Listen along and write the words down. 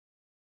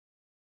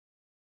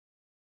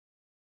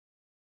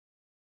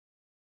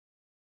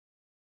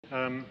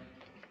Yeah,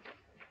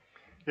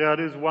 it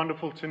is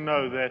wonderful to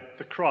know that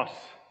the cross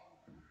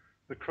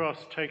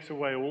takes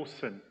away all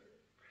sin.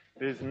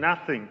 There's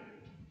nothing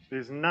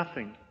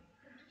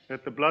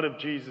that the blood of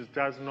Jesus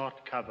does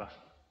not cover.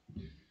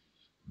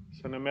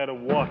 So no matter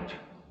what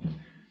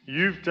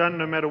you've done,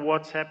 no matter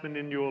what's happened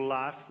in your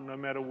life, no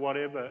matter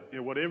whatever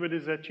it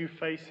is that you're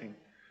facing,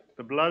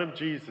 the blood of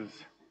Jesus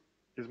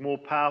is more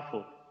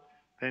powerful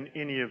than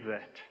any of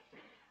that.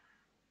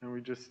 And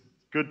we're just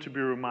good to be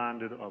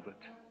reminded of it.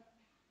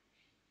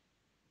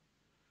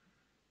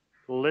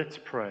 Let's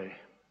pray.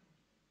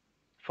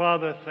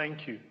 Father,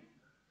 thank you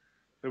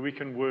that we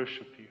can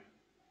worship you.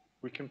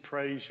 We can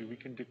praise you. We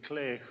can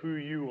declare who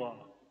you are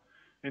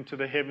into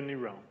the heavenly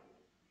realm.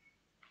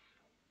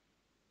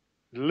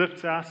 It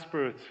lifts our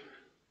spirits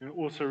and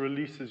also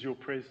releases your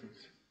presence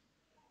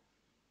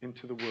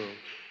into the world.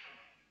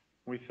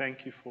 We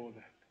thank you for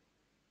that.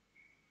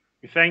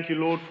 We thank you,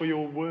 Lord, for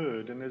your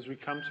word. And as we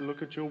come to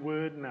look at your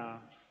word now,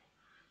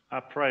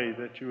 I pray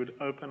that you would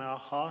open our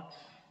hearts,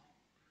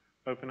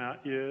 open our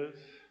ears,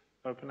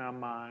 open our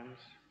minds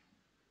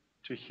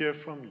to hear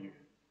from you.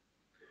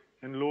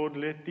 And Lord,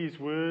 let these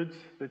words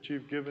that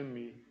you've given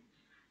me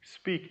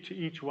speak to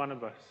each one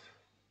of us,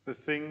 the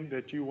thing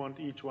that you want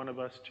each one of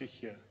us to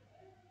hear.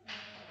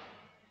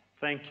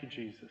 Thank you,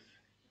 Jesus,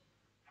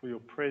 for your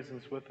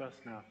presence with us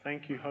now.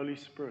 Thank you, Holy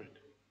Spirit,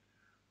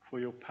 for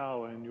your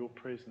power and your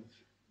presence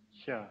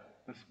here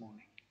this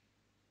morning.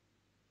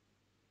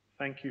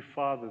 Thank you,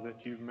 Father,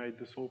 that you've made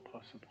this all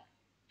possible.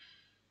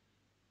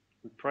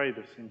 We pray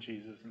this in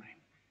Jesus'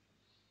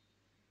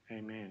 name.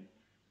 Amen.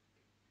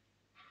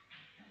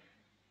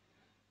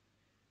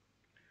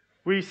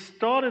 We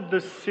started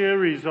this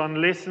series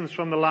on lessons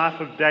from the life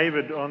of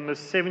David on the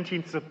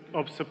 17th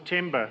of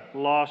September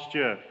last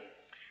year.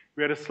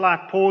 We had a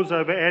slight pause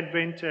over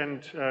Advent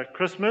and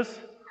Christmas,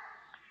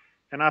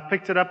 and I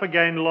picked it up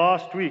again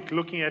last week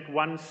looking at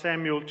 1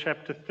 Samuel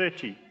chapter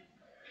 30,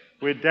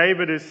 where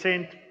David is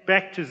sent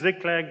back to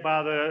Ziklag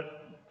by the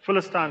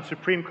Philistine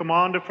supreme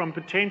commander from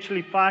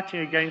potentially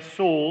fighting against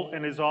Saul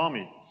and his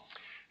army.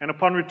 And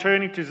upon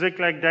returning to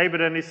Ziklag,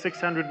 David and his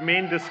 600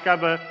 men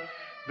discover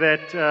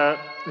that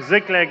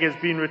Ziklag has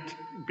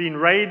been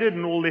raided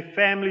and all their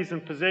families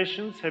and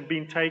possessions have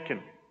been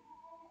taken.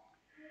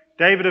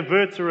 David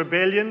averts a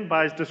rebellion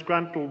by his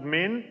disgruntled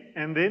men,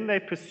 and then they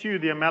pursue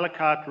the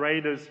Amalekite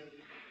raiders,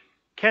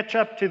 catch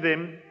up to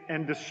them,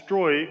 and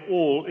destroy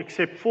all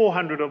except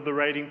 400 of the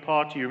raiding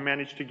party who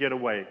managed to get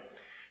away.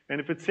 And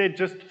if it said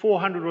just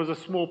 400 was a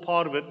small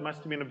part of it, it must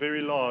have been a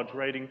very large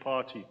raiding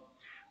party,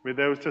 where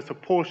there was just a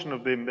portion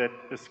of them that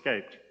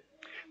escaped.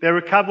 They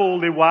recover all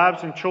their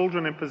wives and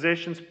children and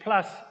possessions,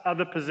 plus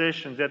other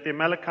possessions that the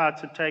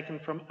Amalekites had taken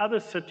from other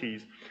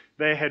cities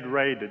they had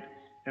raided.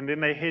 And then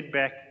they head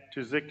back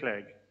to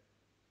Ziklag.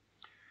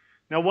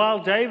 Now,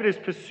 while David is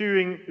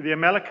pursuing the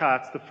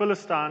Amalekites, the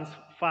Philistines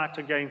fight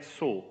against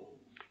Saul,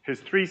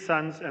 his 3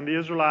 sons, and the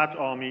Israelite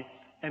army,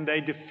 and they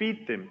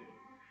defeat them,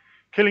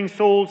 killing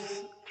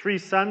Saul's 3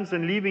 sons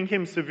and leaving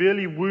him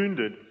severely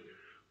wounded,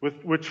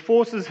 which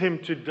forces him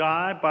to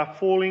die by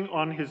falling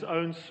on his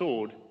own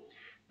sword,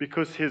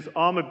 because his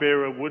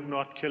armor-bearer would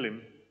not kill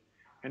him,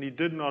 and he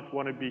did not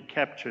want to be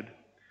captured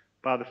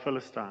by the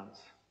Philistines.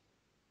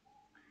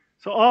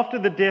 So after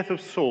the death of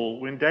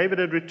Saul, when David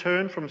had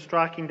returned from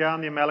striking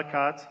down the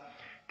Amalekites,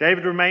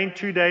 David remained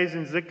 2 days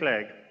in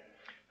Ziklag.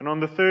 And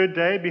on the 3rd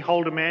day,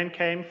 behold, a man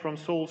came from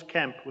Saul's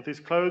camp with his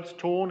clothes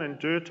torn and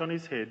dirt on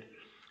his head.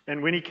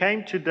 And when he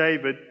came to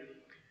David,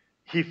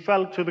 he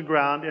fell to the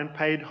ground and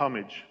paid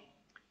homage.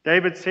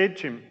 David said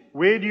to him,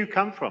 "Where do you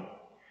come from?"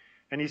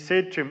 And he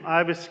said to him, "I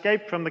have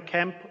escaped from the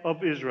camp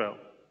of Israel."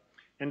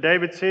 And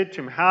David said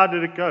to him, "How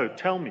did it go?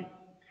 Tell me."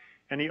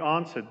 And he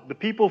answered, "The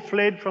people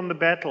fled from the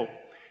battle,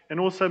 and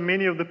also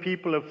many of the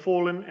people have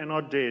fallen and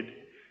are dead.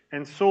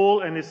 And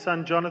Saul and his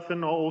son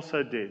Jonathan are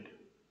also dead."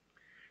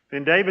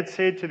 Then David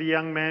said to the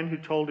young man who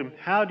told him,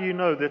 "How do you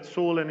know that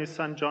Saul and his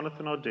son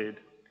Jonathan are dead?"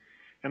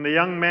 And the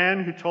young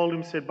man who told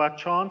him said, "By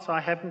chance I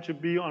happened to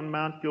be on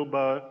Mount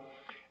Gilboa,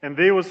 and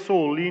there was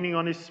Saul leaning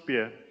on his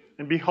spear.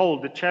 And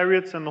behold, the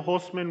chariots and the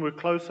horsemen were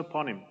close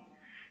upon him.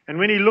 And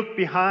when he looked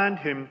behind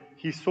him,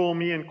 he saw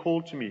me and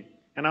called to me.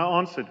 And I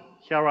answered,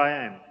 'Here I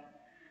am.'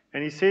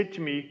 And he said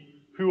to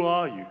me, 'Who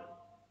are you?'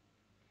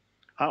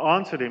 I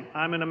answered him,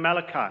 'I'm an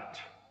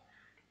Amalekite.'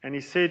 And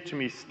he said to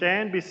me,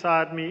 'Stand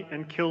beside me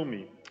and kill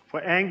me,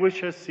 for anguish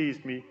has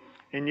seized me,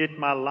 and yet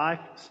my life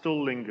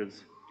still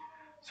lingers.'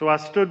 So I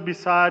stood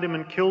beside him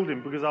and killed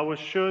him, because I was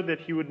sure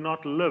that he would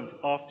not live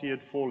after he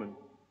had fallen.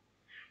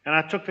 And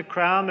I took the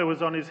crown that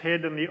was on his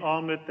head and the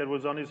armlet that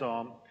was on his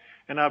arm,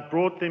 and I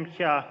brought them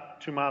here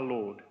to my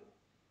Lord."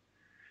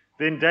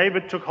 Then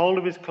David took hold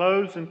of his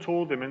clothes and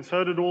tore them, and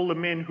so did all the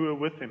men who were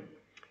with him.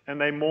 And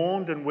they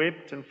mourned and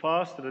wept and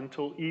fasted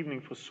until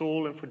evening for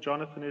Saul and for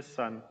Jonathan his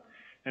son,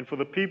 and for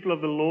the people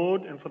of the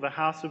Lord and for the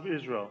house of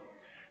Israel,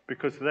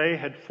 because they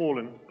had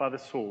fallen by the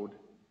sword.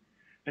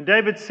 And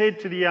David said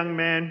to the young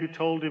man who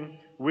told him,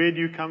 "Where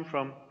do you come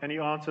from?" And he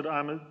answered,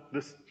 "I'm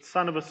the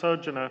son of a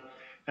sojourner,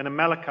 an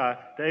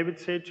Amalekite." David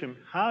said to him,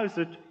 "How is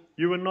it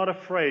you were not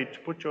afraid to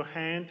put your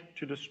hand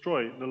to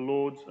destroy the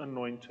Lord's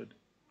anointed."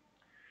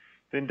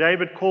 Then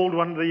David called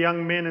one of the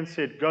young men and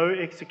said, "Go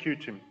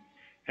execute him."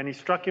 And he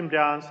struck him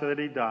down so that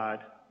he died.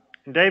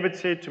 And David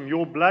said to him,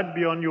 "Your blood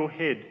be on your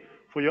head,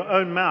 for your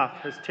own mouth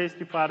has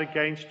testified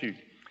against you,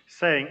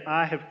 saying,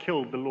 I have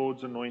killed the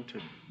Lord's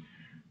anointed."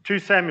 2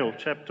 Samuel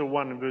chapter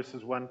 1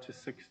 verses 1 to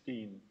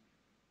 16.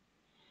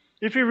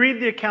 If you read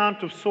the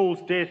account of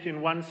Saul's death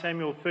in 1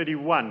 Samuel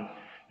 31,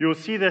 you'll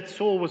see that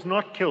Saul was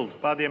not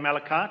killed by the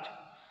Amalekite,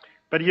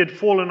 but he had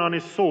fallen on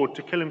his sword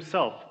to kill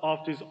himself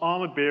after his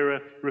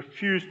armor-bearer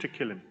refused to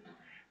kill him.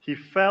 He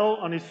fell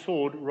on his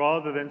sword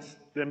rather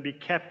than be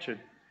captured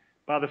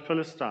by the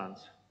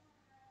Philistines.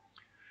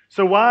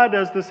 So why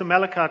does this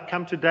Amalekite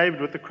come to David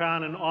with the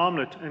crown and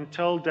armlet and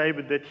tell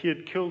David that he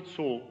had killed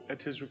Saul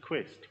at his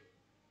request?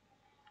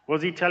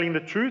 Was he telling the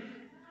truth,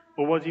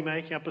 or was he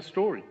making up a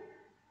story?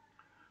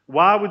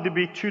 Why would there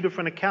be two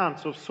different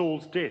accounts of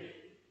Saul's death?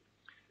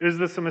 Is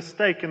this a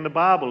mistake in the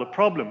Bible, a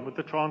problem with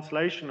the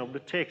translation of the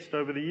text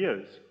over the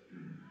years?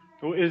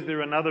 Or is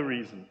there another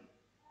reason?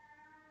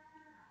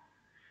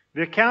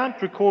 The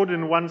account recorded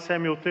in 1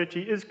 Samuel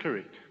 30 is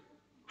correct.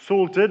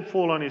 Saul did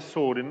fall on his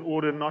sword in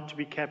order not to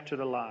be captured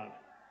alive.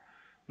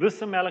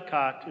 This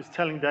Amalekite is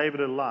telling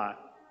David a lie,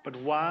 but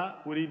why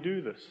would he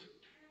do this?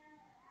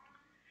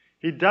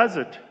 He does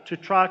it to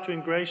try to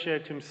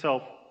ingratiate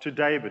himself to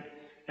David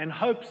and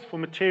hopes for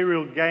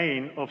material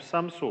gain of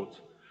some sort,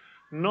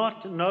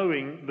 not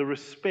knowing the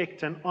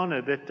respect and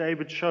honor that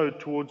David showed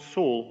towards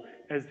Saul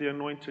as the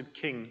anointed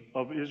king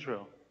of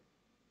Israel.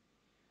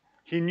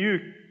 He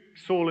knew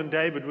Saul and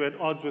David were at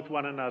odds with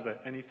one another,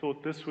 and he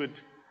thought this would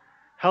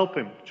help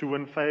him to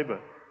win favor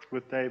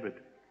with David.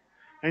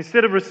 And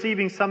instead of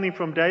receiving something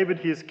from David,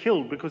 he is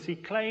killed because he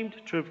claimed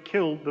to have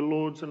killed the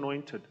Lord's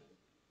anointed.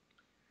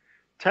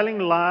 Telling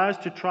lies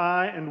to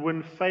try and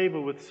win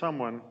favor with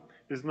someone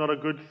is not a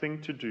good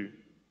thing to do.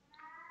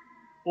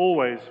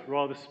 Always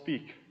rather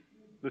speak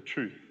the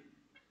truth.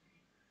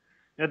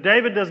 Now,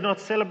 David does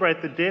not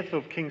celebrate the death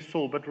of King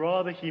Saul, but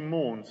rather he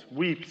mourns,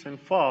 weeps, and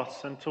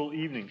fasts until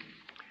evening.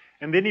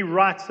 And then he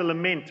writes a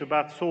lament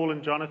about Saul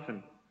and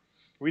Jonathan.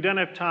 We don't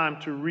have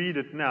time to read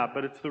it now,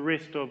 but it's the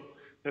rest of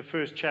the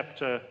first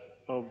chapter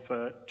of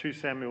 2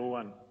 Samuel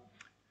 1.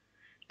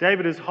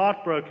 David is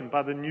heartbroken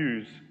by the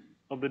news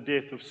of the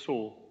death of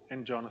Saul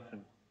and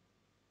Jonathan.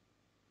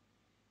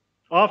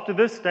 After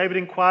this, David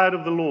inquired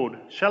of the Lord,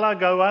 "Shall I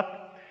go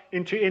up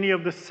into any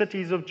of the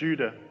cities of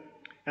Judah?"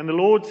 And the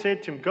Lord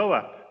said to him, "Go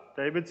up."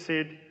 David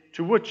said,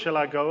 "To which shall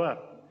I go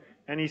up?"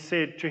 And he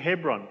said, "To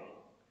Hebron."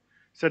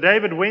 So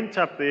David went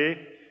up there,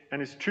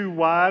 and his two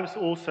wives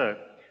also,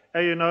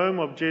 Ahinoam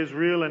of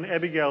Jezreel and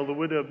Abigail, the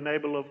widow of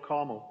Nabal of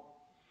Carmel.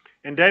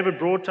 And David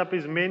brought up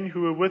his men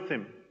who were with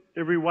him,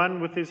 every one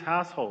with his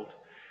household,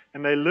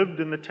 and they lived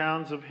in the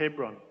towns of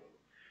Hebron.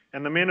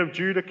 And the men of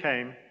Judah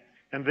came,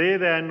 and there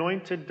they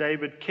anointed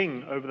David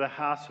king over the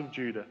house of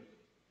Judah.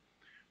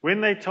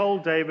 When they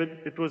told David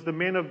it was the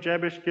men of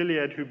Jabesh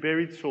Gilead who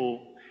buried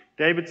Saul,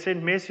 David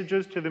sent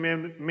messengers to the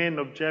men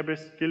of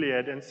Jabesh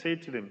Gilead and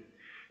said to them,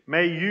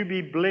 "May you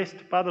be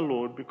blessed by the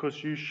Lord,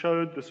 because you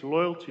showed this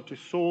loyalty to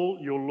Saul,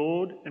 your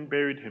Lord, and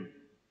buried him.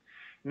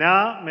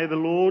 Now may the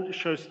Lord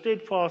show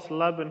steadfast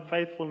love and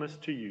faithfulness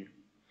to you,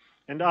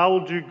 and I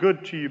will do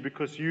good to you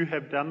because you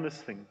have done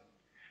this thing.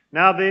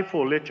 Now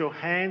therefore let your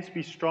hands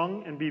be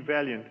strong and be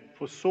valiant,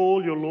 for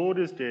Saul your Lord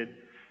is dead,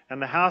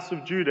 and the house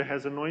of Judah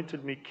has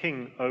anointed me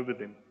king over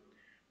them."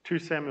 2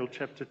 Samuel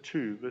chapter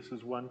 2,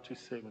 verses 1 to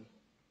 7.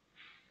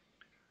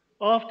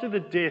 After the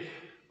death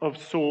of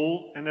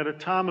Saul, and at a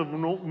time of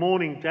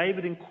mourning,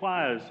 David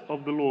inquires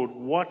of the Lord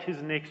what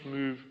his next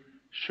move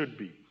should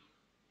be.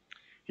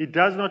 He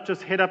does not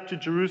just head up to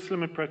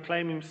Jerusalem and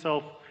proclaim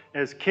himself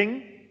as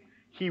king.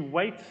 He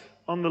waits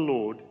on the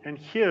Lord and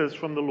hears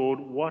from the Lord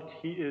what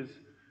he is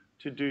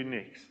to do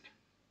next.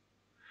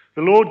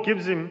 The Lord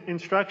gives him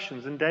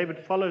instructions, and David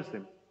follows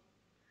them.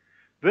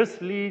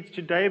 This leads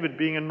to David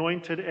being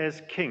anointed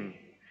as king,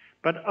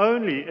 but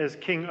only as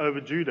king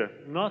over Judah,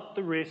 not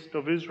the rest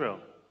of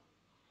Israel.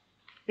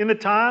 In the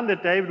time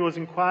that David was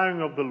inquiring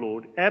of the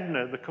Lord,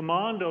 Abner, the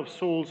commander of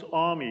Saul's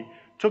army,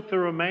 took the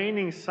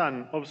remaining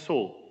son of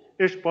Saul,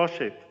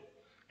 Ishbosheth,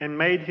 and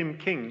made him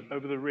king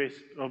over the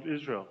rest of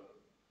Israel.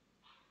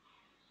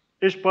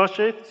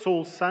 Ishbosheth,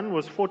 Saul's son,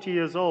 was 40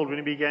 years old when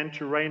he began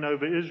to reign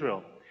over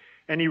Israel,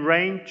 and he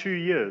reigned 2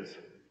 years.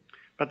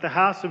 But the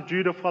house of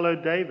Judah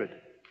followed David,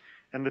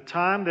 and the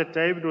time that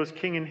David was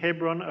king in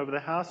Hebron over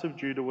the house of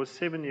Judah was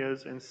 7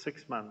 years and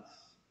 6 months.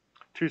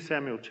 2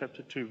 Samuel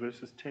chapter 2,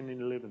 verses 10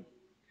 and 11.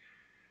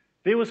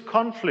 There was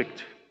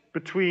conflict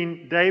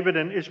between David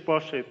and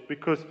Ishbosheth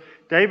because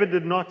David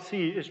did not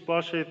see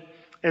Ishbosheth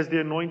as the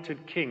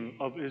anointed king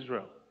of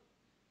Israel,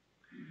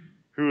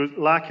 who was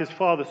like his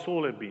father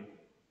Saul had been.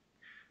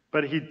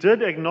 But he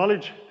did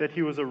acknowledge that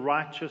he was a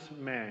righteous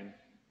man.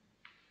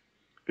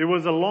 There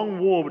was a long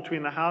war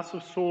between the house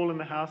of Saul and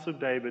the house of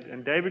David,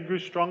 and David grew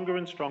stronger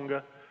and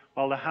stronger,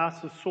 while the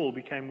house of Saul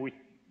became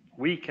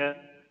weaker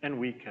and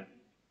weaker.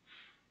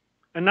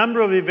 A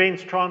number of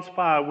events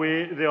transpire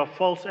where there are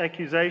false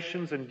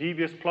accusations and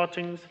devious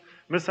plottings,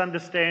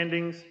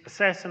 misunderstandings,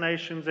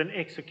 assassinations, and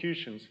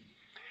executions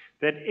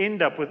that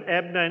end up with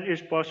Abner and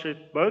Ishbosheth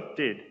both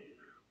dead,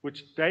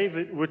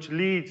 which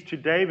leads to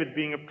David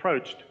being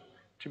approached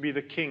to be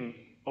the king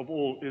of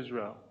all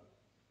Israel.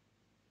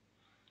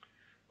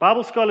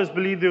 Bible scholars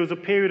believe there was a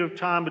period of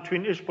time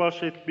between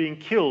Ishbosheth being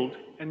killed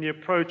and the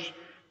approach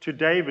to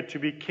David to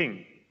be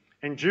king.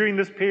 And during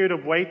this period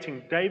of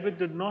waiting, David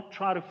did not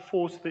try to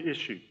force the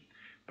issue,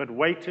 but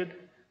waited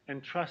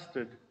and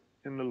trusted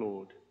in the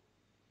Lord.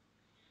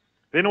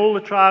 Then all the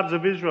tribes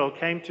of Israel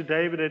came to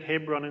David at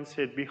Hebron and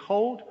said,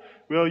 "Behold,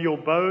 we are your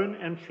bone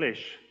and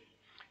flesh.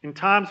 In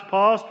times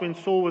past, when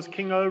Saul was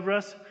king over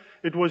us,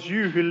 it was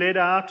you who led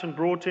out and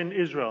brought in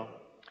Israel.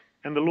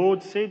 And the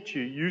Lord said to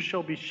you, you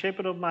shall be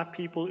shepherd of my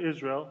people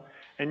Israel,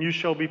 and you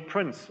shall be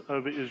prince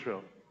over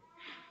Israel."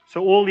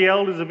 So all the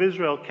elders of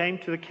Israel came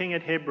to the king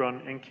at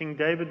Hebron, and King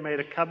David made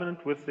a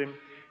covenant with them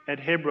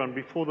at Hebron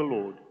before the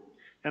Lord.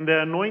 And they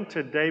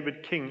anointed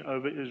David king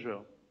over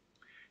Israel.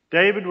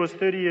 David was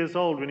 30 years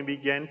old when he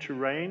began to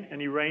reign, and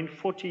he reigned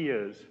 40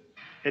 years.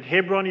 At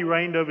Hebron he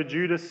reigned over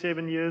Judah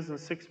 7 years and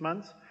 6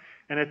 months,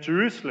 and at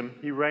Jerusalem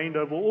he reigned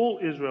over all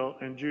Israel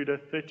and Judah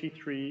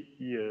 33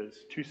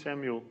 years. 2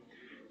 Samuel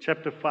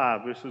chapter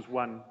 5, verses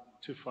 1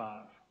 to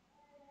 5.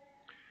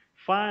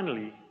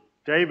 Finally,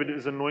 David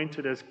is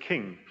anointed as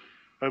king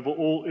over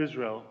all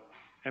Israel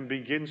and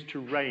begins to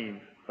reign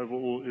over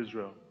all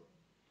Israel.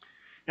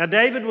 Now,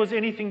 David was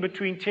anything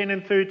between 10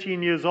 and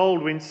 13 years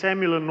old when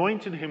Samuel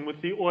anointed him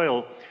with the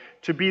oil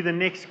to be the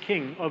next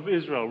king of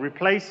Israel,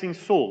 replacing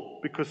Saul,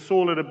 because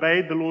Saul had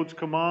obeyed the Lord's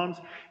commands,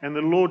 and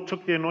the Lord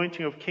took the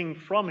anointing of king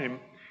from him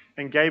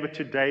and gave it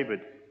to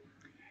David.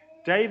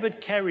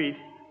 David carried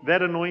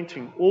that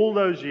anointing all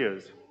those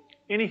years,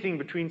 anything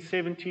between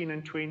 17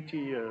 and 20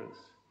 years.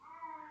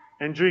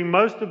 And during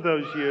most of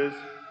those years,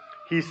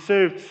 he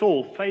served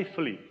Saul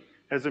faithfully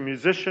as a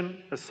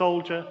musician, a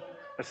soldier,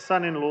 a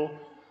son-in-law,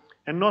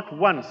 and not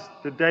once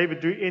did David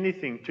do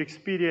anything to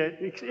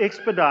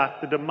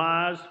expedite the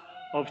demise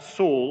of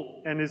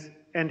Saul and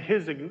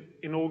his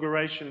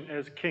inauguration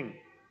as king.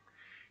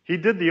 He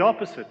did the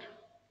opposite.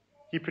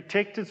 He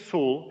protected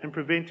Saul and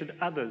prevented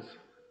others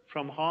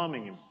from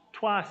harming him.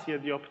 Twice he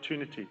had the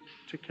opportunity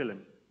to kill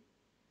him.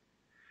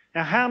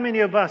 Now, how many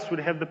of us would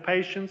have the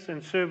patience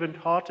and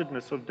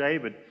servant-heartedness of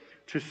David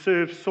to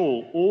serve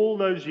Saul all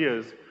those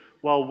years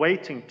while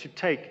waiting to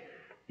take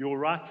your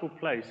rightful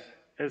place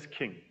as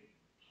king?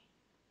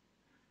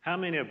 How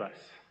many of us?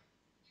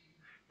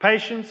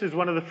 Patience is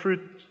one of the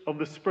fruits of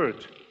the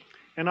Spirit,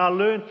 and I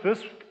learned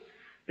this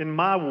in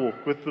my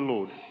walk with the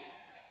Lord.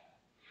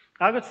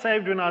 I got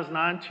saved when I was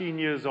 19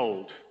 years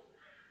old.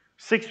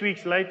 6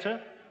 weeks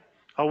later,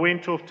 I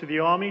went off to the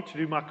army to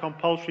do my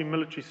compulsory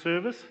military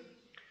service.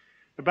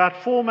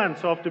 About 4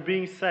 months after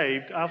being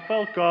saved, I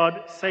felt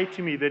God say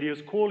to me that He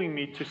was calling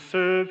me to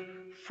serve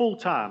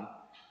full-time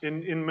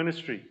in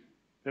ministry,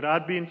 that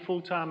I'd be in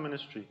full-time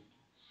ministry.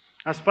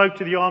 I spoke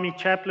to the army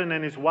chaplain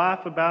and his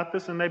wife about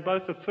this, and they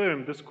both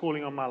affirmed this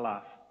calling on my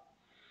life.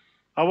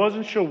 I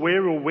wasn't sure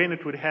where or when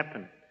it would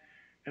happen.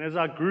 And as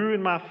I grew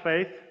in my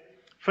faith,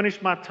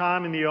 finished my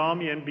time in the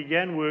army and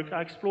began work,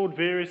 I explored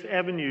various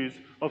avenues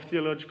of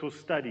theological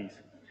studies.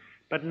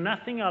 But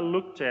nothing I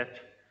looked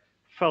at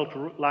felt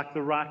like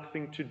the right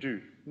thing to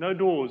do. No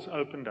doors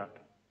opened up.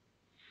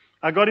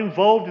 I got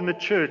involved in the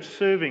church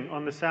serving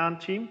on the sound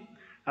team.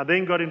 I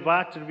then got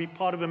invited to be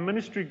part of a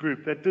ministry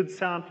group that did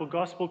sound for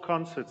gospel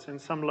concerts and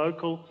some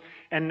local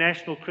and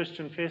national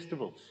Christian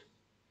festivals.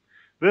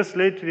 This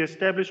led to the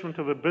establishment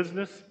of a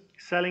business,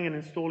 selling and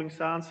installing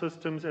sound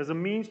systems as a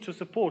means to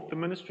support the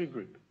ministry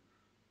group.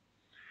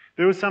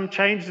 There were some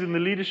changes in the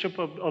leadership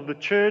of the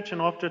church, and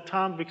after a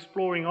time of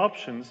exploring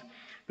options,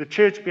 the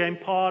church became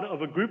part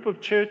of a group of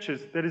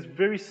churches that is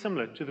very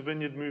similar to the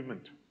Vineyard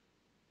movement.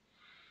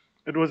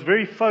 It was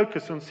very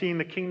focused on seeing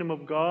the kingdom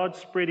of God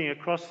spreading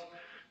across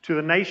to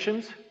the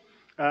nations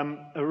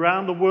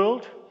around the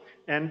world,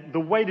 and the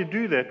way to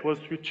do that was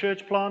through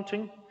church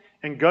planting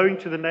and going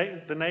to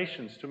the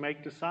nations to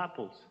make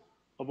disciples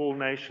of all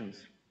nations.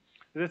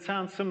 Does that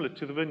sound similar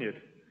to the Vineyard?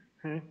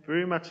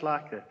 Very much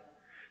like that.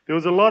 There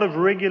was a lot of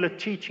regular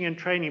teaching and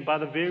training by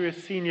the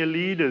various senior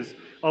leaders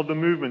of the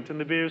movement in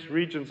the various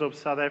regions of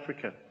South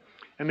Africa.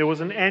 And there was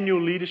an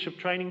annual leadership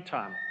training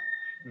time,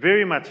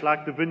 very much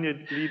like the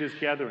Vineyard Leaders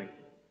Gathering.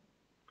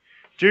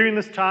 During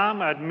this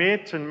time, I'd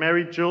met and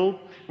married Jill.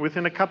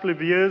 Within a couple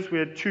of years, we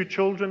had 2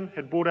 children,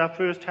 had bought our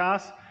first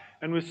house,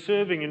 and were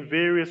serving in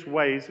various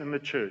ways in the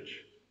church.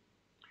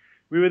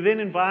 We were then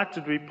invited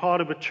to be part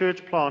of a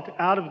church plant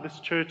out of this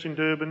church in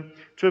Durban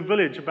to a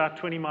village about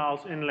 20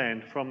 miles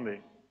inland from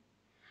there.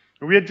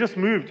 We had just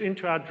moved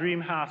into our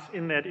dream house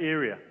in that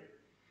area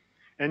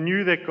and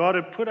knew that God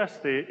had put us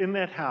there in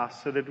that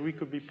house so that we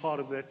could be part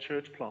of that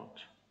church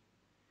plant.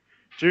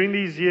 During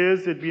these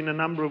years, there'd been a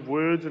number of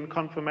words and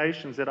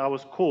confirmations that I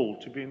was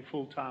called to be in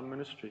full-time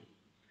ministry,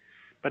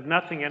 but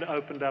nothing had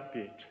opened up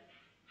yet.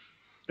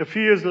 A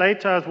few years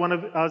later,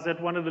 I was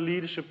at one of the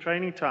leadership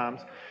training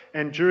times,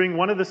 and during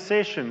one of the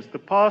sessions, the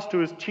pastor who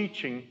was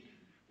teaching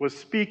was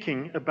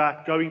speaking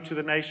about going to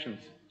the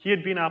nations. He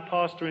had been our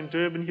pastor in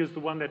Durban. He was the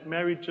one that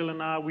married Jill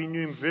and I. We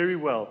knew him very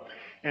well.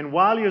 And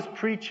while he was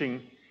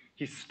preaching,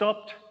 he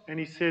stopped and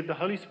he said, the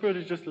Holy Spirit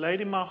has just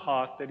laid in my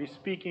heart that he's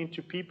speaking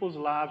into people's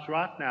lives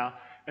right now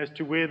as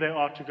to where they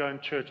are to go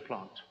and church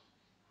plant.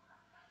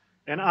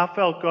 And I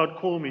felt God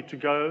call me to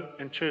go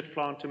and church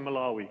plant in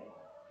Malawi.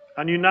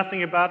 I knew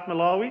nothing about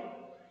Malawi,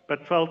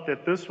 but felt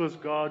that this was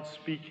God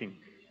speaking.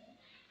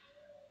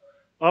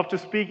 After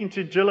speaking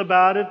to Jill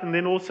about it, and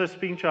then also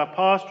speaking to our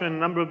pastor and a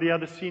number of the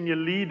other senior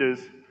leaders,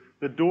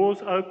 the doors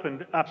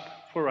opened up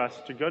for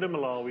us to go to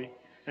Malawi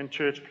and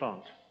church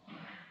plant.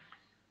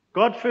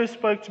 God first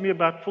spoke to me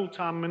about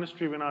full-time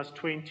ministry when I was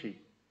 20.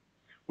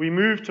 We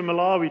moved to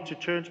Malawi to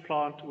church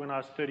plant when I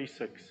was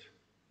 36.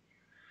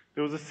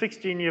 There was a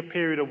 16-year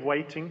period of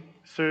waiting,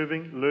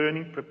 serving,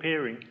 learning,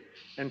 preparing,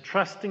 and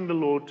trusting the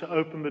Lord to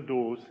open the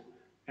doors,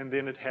 and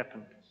then it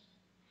happened.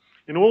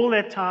 In all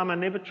that time, I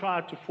never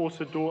tried to force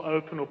a door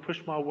open or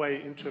push my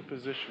way into a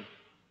position.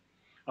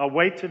 I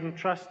waited and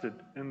trusted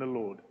in the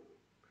Lord.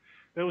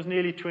 That was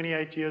nearly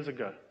 28 years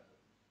ago.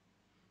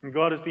 And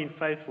God has been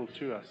faithful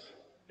to us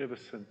ever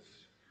since.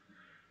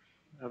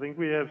 I think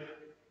we have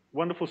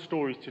wonderful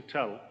stories to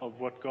tell of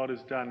what God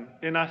has done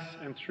in us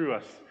and through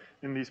us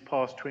in these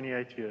past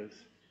 28 years.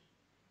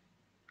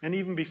 And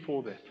even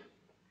before that.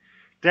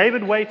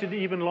 David waited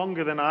even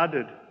longer than I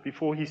did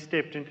before he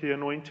stepped into the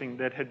anointing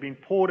that had been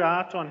poured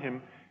out on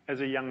him as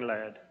a young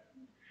lad.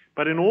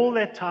 But in all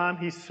that time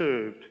he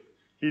served,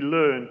 he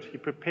learned, he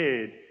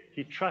prepared,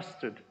 he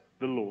trusted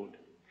the Lord.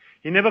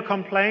 He never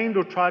complained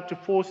or tried to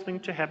force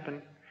things to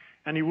happen,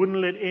 and he wouldn't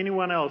let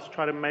anyone else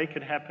try to make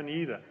it happen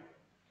either.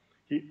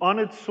 He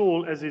honored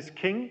Saul as his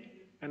king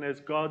and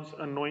as God's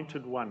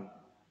anointed one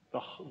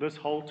this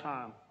whole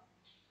time.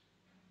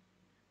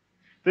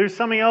 There's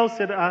something else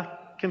that I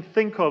can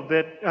think of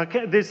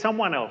there's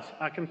someone else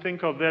I can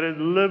think of that has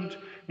lived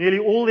nearly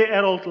all their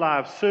adult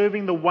lives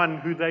serving the one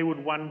who they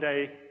would one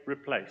day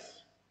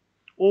replace.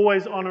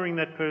 Always honoring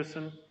that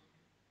person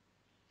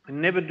and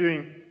never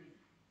doing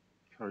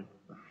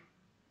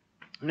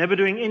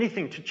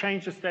anything to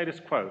change the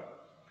status quo.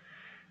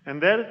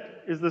 And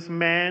that is this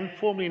man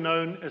formerly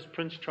known as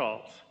Prince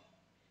Charles,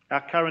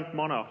 our current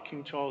monarch,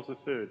 King Charles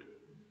III.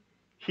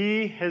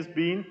 He has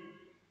been,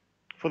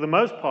 for the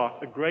most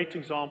part, a great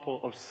example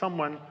of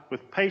someone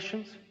with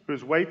patience who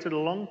has waited a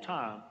long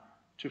time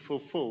to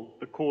fulfill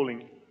the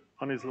calling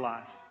on his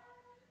life.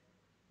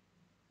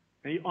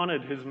 And he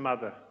honored his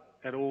mother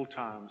at all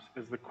times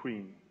as the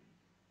queen.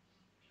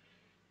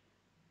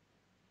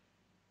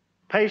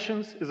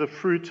 Patience is a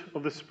fruit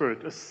of the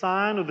Spirit, a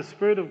sign of the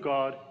Spirit of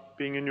God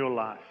being in your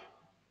life.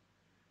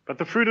 But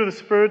the fruit of the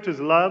Spirit is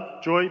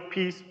love, joy,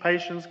 peace,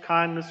 patience,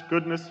 kindness,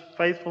 goodness,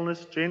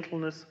 faithfulness,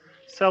 gentleness,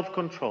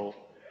 self-control.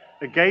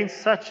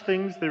 Against such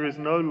things there is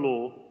no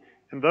law,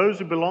 and those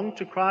who belong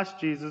to Christ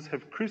Jesus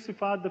have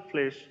crucified the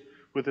flesh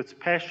with its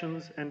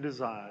passions and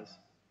desires.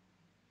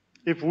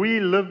 If we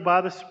live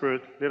by the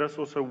Spirit, let us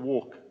also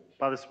walk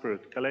by the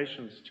Spirit.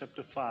 Galatians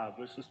chapter 5,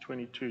 verses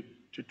 22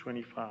 to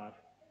 25.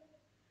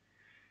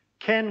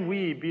 Can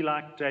we be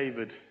like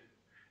David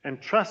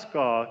and trust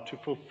God to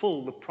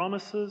fulfill the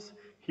promises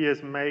he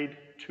has made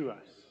to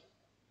us?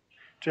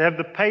 To have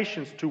the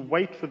patience to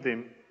wait for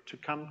them to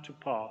come to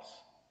pass,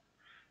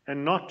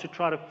 and not to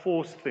try to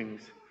force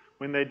things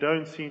when they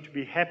don't seem to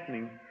be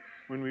happening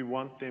when we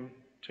want them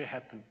to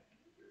happen.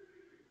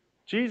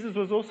 Jesus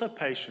was also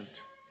patient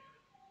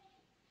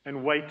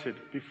and waited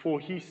before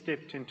he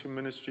stepped into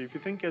ministry. If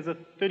you think as a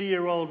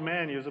 30-year-old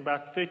man, he was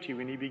about 30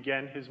 when he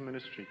began his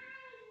ministry.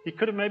 He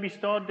could have maybe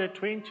started at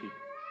 20,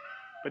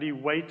 but he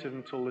waited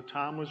until the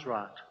time was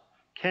right.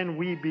 Can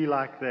we be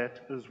like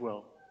that as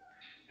well?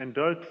 And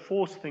don't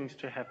force things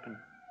to happen,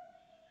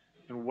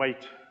 and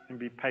wait and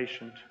be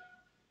patient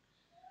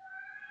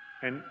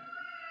and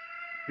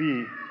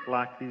be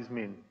like these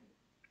men.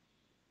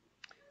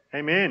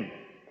 Amen.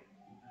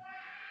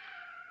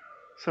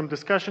 Some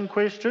discussion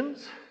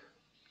questions.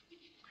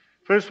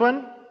 First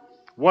one,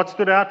 what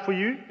stood out for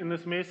you in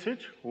this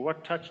message?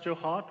 What touched your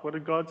heart? What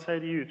did God say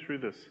to you through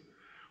this?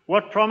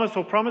 What promise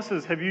or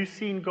promises have you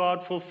seen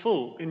God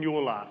fulfill in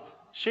your life?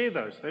 Share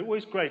those. They're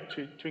always great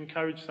to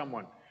encourage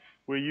someone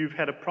where you've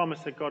had a promise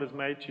that God has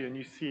made to you and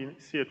you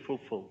see it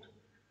fulfilled.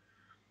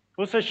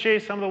 Also share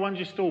some of the ones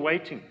you're still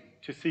waiting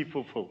to see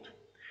fulfilled.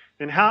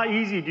 Then how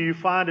easy do you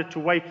find it to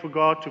wait for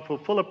God to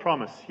fulfill a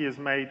promise he has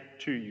made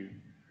to you?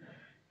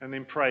 And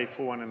then pray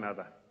for one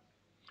another.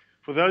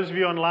 For those of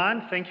you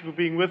online, thank you for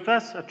being with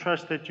us. I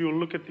trust that you'll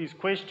look at these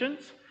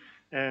questions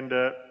and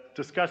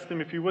discuss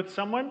them if you're with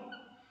someone.